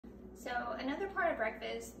So another part of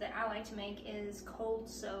breakfast that I like to make is cold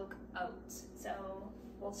soak oats. So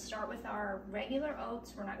we'll start with our regular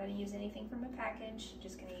oats. We're not going to use anything from a package,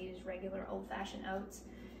 just going to use regular old-fashioned oats.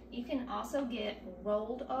 You can also get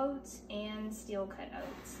rolled oats and steel cut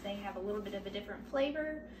oats. They have a little bit of a different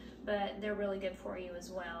flavor, but they're really good for you as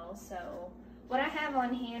well. So what I have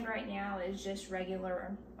on hand right now is just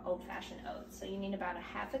regular old-fashioned oats. So you need about a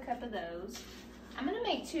half a cup of those. I'm gonna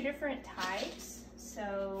make two different types.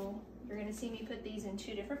 So you're gonna see me put these in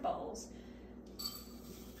two different bowls.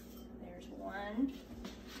 There's one.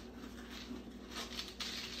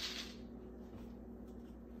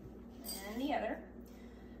 And the other.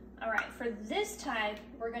 All right, for this type,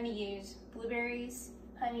 we're gonna use blueberries,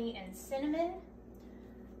 honey, and cinnamon.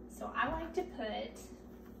 So I like to put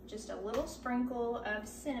just a little sprinkle of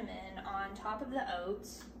cinnamon on top of the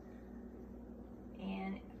oats.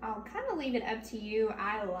 And I'll kind of leave it up to you.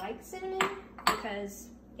 I like cinnamon because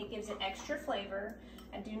it gives it extra flavor.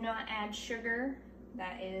 I do not add sugar.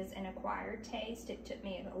 That is an acquired taste. It took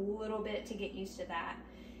me a little bit to get used to that.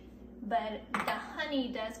 But the honey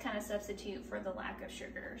does kind of substitute for the lack of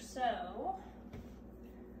sugar. So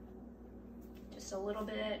just a little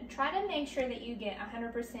bit. Try to make sure that you get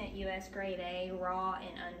 100% US grade A raw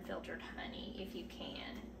and unfiltered honey if you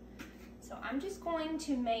can. So I'm just going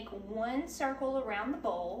to make one circle around the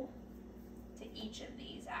bowl, to each of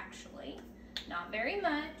these actually. Not very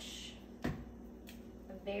much. I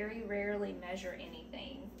very rarely measure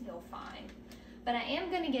anything, you'll find. But I am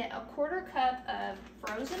going to get a quarter cup of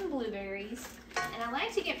frozen blueberries. And I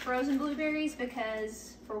like to get frozen blueberries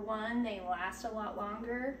because, for one, they last a lot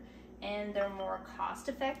longer and they're more cost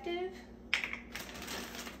effective.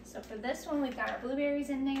 So for this one, we've got our blueberries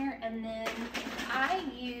in there, and then I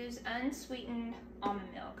use unsweetened almond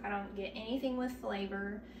milk. I don't get anything with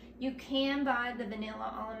flavor. You can buy the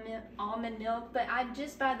vanilla almond milk, but I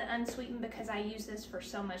just buy the unsweetened because I use this for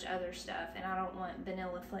so much other stuff, and I don't want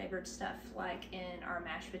vanilla flavored stuff like in our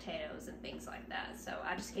mashed potatoes and things like that. So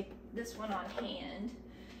I just keep this one on hand.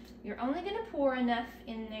 You're only gonna pour enough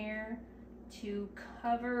in there to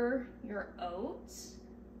cover your oats.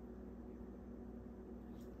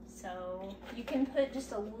 So you can put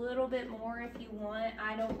just a little bit more if you want.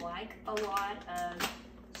 I don't like a lot of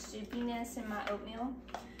soupiness in my oatmeal.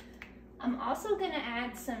 I'm also gonna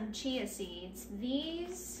add some chia seeds.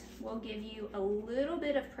 These will give you a little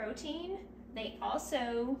bit of protein. They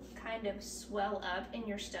also kind of swell up in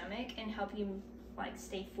your stomach and help you like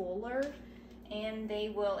stay fuller, and they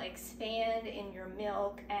will expand in your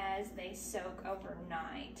milk as they soak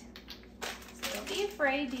overnight. So don't be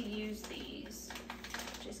afraid to use these.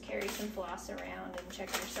 Just carry some floss around and check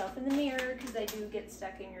yourself in the mirror because they do get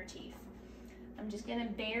stuck in your teeth. I'm just gonna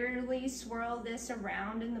barely swirl this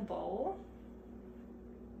around in the bowl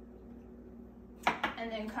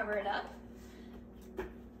and then cover it up,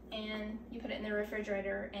 and you put it in the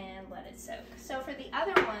refrigerator and let it soak. So for the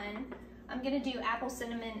other one, I'm gonna do apple,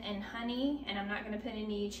 cinnamon, and honey, and I'm not gonna put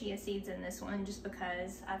any chia seeds in this one just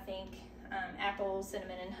because I think apple,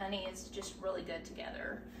 cinnamon, and honey is just really good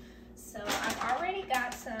together. So I've already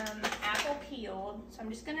got some apple peeled, so I'm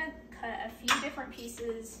just gonna cut a few different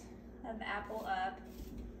pieces of apple up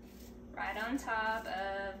right on top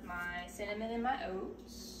of my cinnamon and my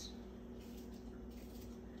oats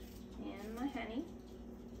and my honey.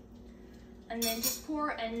 And then just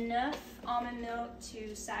pour enough almond milk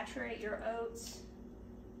to saturate your oats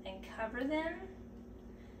and cover them.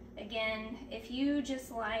 Again, if you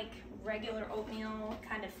just like regular oatmeal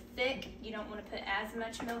kind of thick, you don't want to put as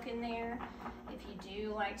much milk in there. If you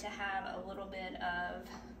do like to have a little bit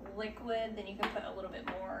of liquid, then you can put a little bit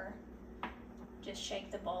more. Just shake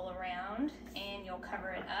the bowl around and you'll cover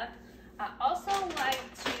it up. I also like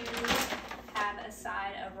to have a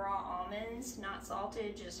side of raw almonds, not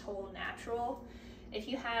salted, just whole natural. If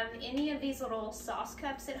you have any of these little sauce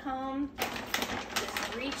cups at home,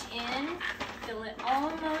 just reach in, fill it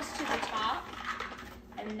almost to the top,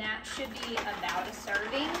 and that should be about a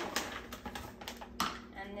serving.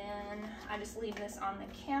 And then I just leave this on the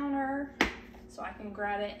counter so I can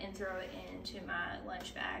grab it and throw it into my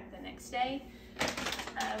lunch bag the next day.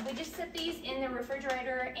 We just set these in the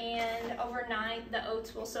refrigerator, and overnight the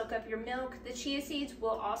oats will soak up your milk. The chia seeds will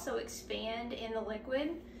also expand in the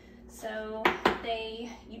liquid. So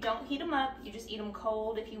you don't heat them up, you just eat them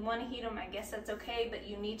cold. If you want to heat them, I guess that's okay, but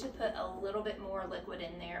you need to put a little bit more liquid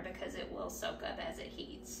in there because it will soak up as it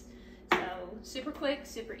heats. So super quick,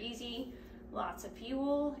 super easy, lots of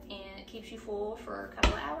fuel, and it keeps you full for a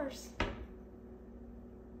couple of hours.